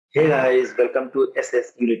Hey guys, welcome to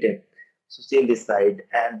SS Unitech. So see this side,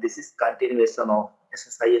 and this is continuation of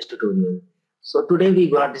SSIS tutorial. So today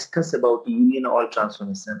we gonna discuss about union or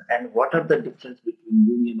transformation and what are the difference between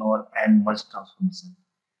union or and merge transformation.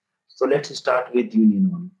 So let's start with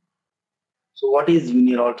union or. So what is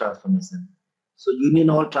union or transformation? So union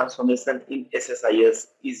or transformation in SSIS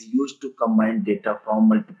is used to combine data from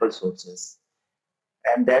multiple sources,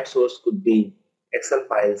 and that source could be Excel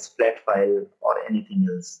files, flat file, or anything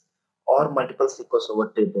else, or multiple SQL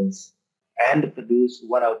Server tables, and produce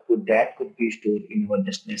one output that could be stored in our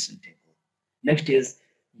destination table. Next is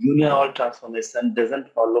union or transformation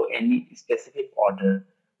doesn't follow any specific order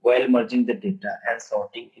while merging the data and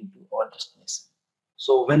sorting into our destination.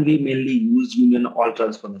 So when we mainly use union or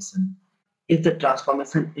transformation, if the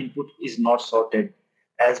transformation input is not sorted,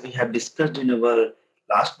 as we have discussed in our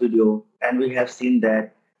last video, and we have seen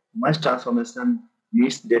that merge transformation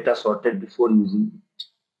needs data sorted before using it.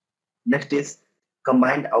 Next is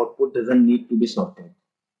combined output doesn't need to be sorted.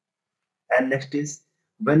 And next is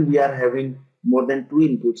when we are having more than two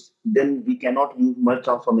inputs, then we cannot use merge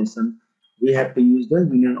transformation. We have to use the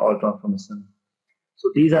union or transformation.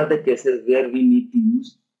 So these are the cases where we need to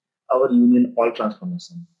use our union or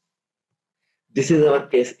transformation. This is our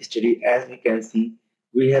case study. As we can see,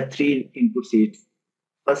 we have three input sheets.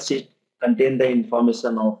 First sheet contains the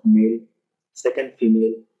information of male, second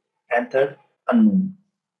female, and third unknown.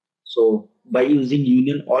 So by using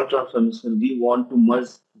union or transformation, we want to merge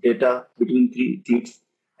data between three sheets,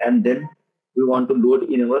 and then we want to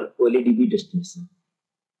load in our OLEDB destination.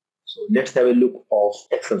 So let's have a look of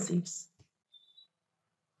Excel sheets.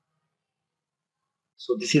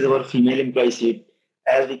 So this is our female employee sheet.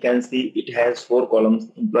 As we can see, it has four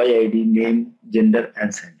columns: employee ID, name, gender,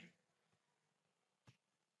 and salary.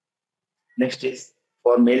 Next is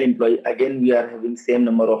for male employee. Again, we are having same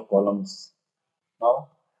number of columns. Now,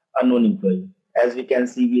 unknown employee. As we can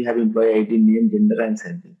see, we have employee ID, name, gender, and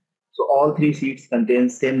salary. So all three sheets contain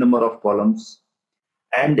same number of columns,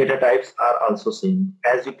 and data types are also same.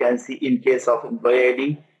 As you can see, in case of employee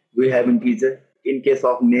ID, we have integer. In case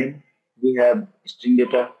of name, we have string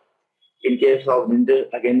data. In case of gender,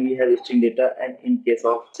 again we have string data, and in case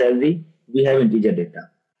of salary, we have integer data.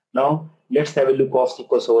 Now let's have a look of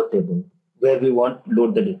SQL Server table where we want to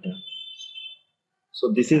load the data.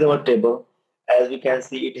 So this is our table. As we can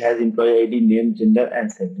see, it has employee ID, name, gender,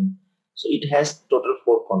 and salary. So it has total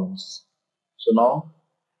four columns. So now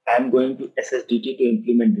I am going to SSDT to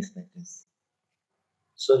implement this package.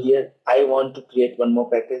 So here I want to create one more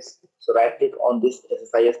package. So right click on this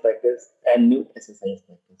SSIS package and new SSIS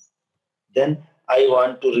package. Then I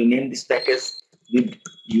want to rename this package with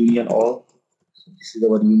union all. So this is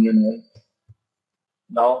our union all.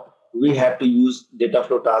 Now we have to use data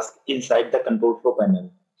flow task inside the control flow panel.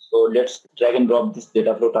 So let's drag and drop this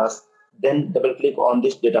data flow task. Then double click on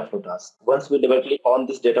this data flow task. Once we double click on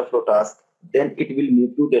this data flow task, then it will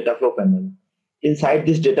move to data flow panel. Inside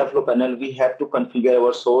this data flow panel, we have to configure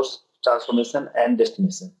our source, transformation, and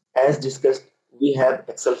destination. As discussed, we have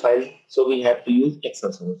Excel file, so we have to use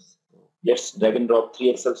Excel source. Let's drag and drop three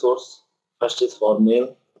Excel source. First is for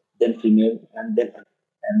male, then female, and then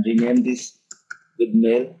and rename this with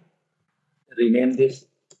male, rename this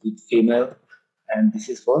with female, and this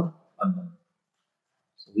is for unknown.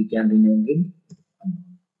 So we can rename with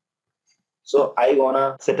unknown. So I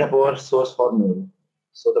wanna set up our source for male.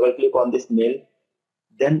 So double click on this male.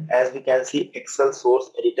 Then as we can see, Excel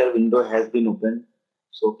source editor window has been opened.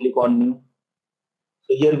 So click on new.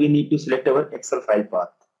 So here we need to select our Excel file path.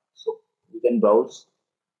 So we can browse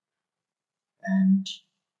and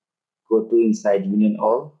go to inside union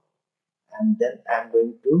all, and then I'm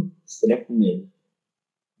going to select mail,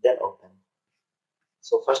 then open.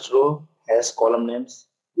 So first row has column names.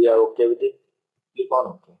 We are okay with it. Click on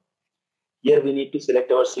OK. Here we need to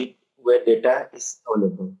select our sheet where data is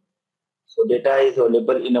available. So data is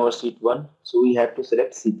available in our sheet 1. So we have to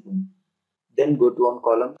select sheet 1. Then go to one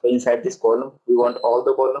column. So inside this column, we want all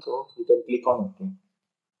the columns. So we can click on OK.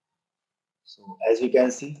 So as you can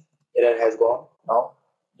see, error has gone. Now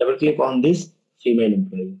double click on this female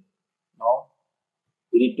employee. Now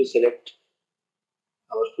we need to select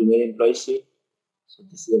our female employee sheet. So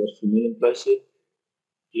this is our female employee sheet.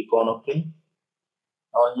 Click on OK.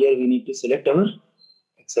 Now here we need to select our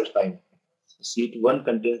Excel file. So sheet 1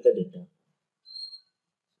 contains the data.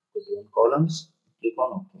 Go to one columns, click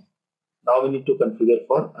on OK. Now we need to configure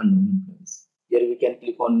for unknown employees. Here we can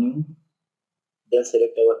click on new, then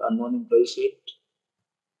select our unknown employee sheet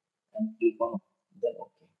and click on then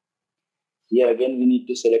OK. Here again we need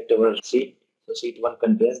to select our sheet. So sheet 1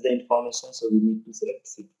 contains the information, so we need to select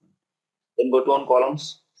sheet 1. Then go to one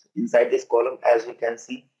columns. Inside this column, as we can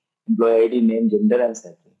see, employee ID, name, gender and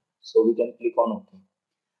salary. So we can click on OK.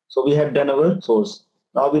 So we have done our source.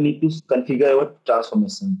 Now we need to configure our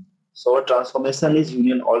transformation. So our transformation is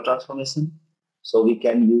union all transformation. So we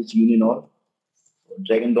can use union all.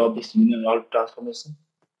 Drag and drop this union all transformation.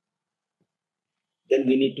 Then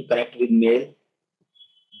we need to connect with male,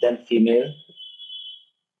 then female,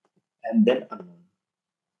 and then unknown.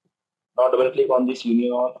 Now double click on this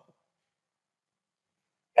union all.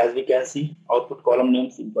 As we can see, output column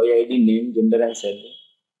names, employee ID, name, gender and salary.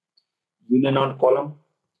 Union all column,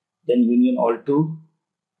 then union all 2,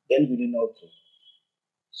 then union all 3.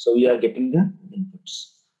 So we are getting the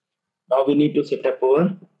inputs. Now we need to set up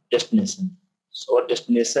our destination. So our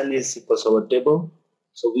destination is equals to our table.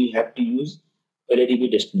 So we have to use LADB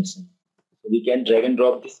destination. So we can drag and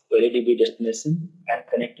drop this LADB destination and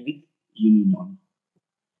connect with union all.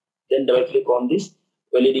 Then double click on this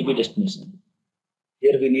LADB destination.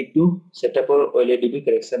 Here we need to set up our LADB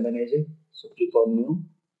correction manager. So click on new.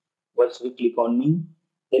 Once we click on new,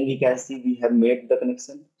 then we can see we have made the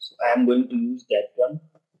connection. So I am going to use that one.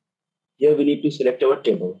 Here we need to select our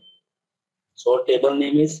table. So our table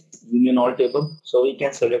name is union all table. So we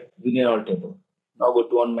can select union all table. Now go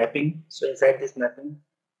to on mapping. So inside this mapping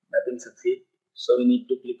succeed. So we need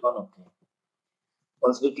to click on OK.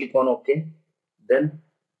 Once we click on OK, then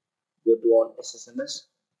go to on SSIS.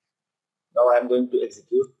 Now I am going to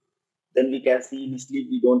execute. Then we can see initially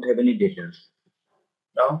we don't have any data.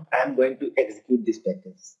 Now I am going to execute this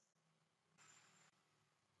package.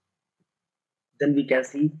 Then we can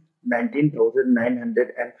see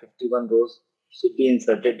 19,951 rows should be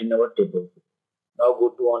inserted in our table. Now go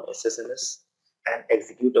to on SSIS and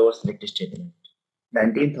execute our select statement.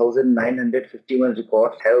 19,951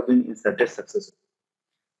 records have been inserted successfully.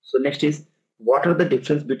 So next is, what are the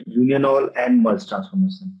difference between union all and merge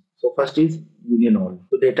transformation? So first is union all.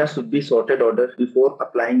 So data should be sorted order before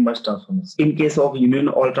applying merge transformation. In case of union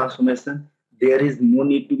all transformation, there is no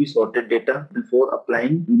need to be sorted data before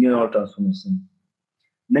applying union all transformation.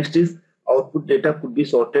 Next is, output data could be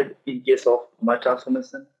sorted in case of merge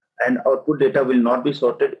transformation, and output data will not be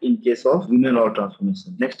sorted in case of union all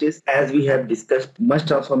transformation. Next is, as we have discussed, merge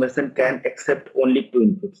transformation can accept only 2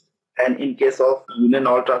 inputs. And in case of union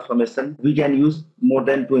all transformation, we can use more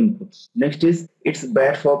than 2 inputs. Next is, it's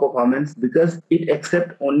bad for performance because it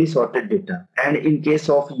accepts only sorted data. And in case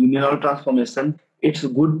of union all transformation, it's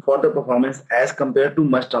good for the performance as compared to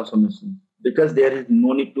merge transformation because there is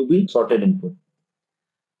no need to be sorted input.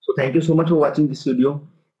 So thank you so much for watching this video.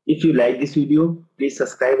 If you like this video, please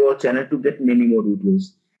subscribe our channel to get many more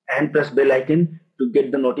videos and press bell icon to get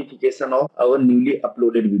the notification of our newly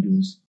uploaded videos.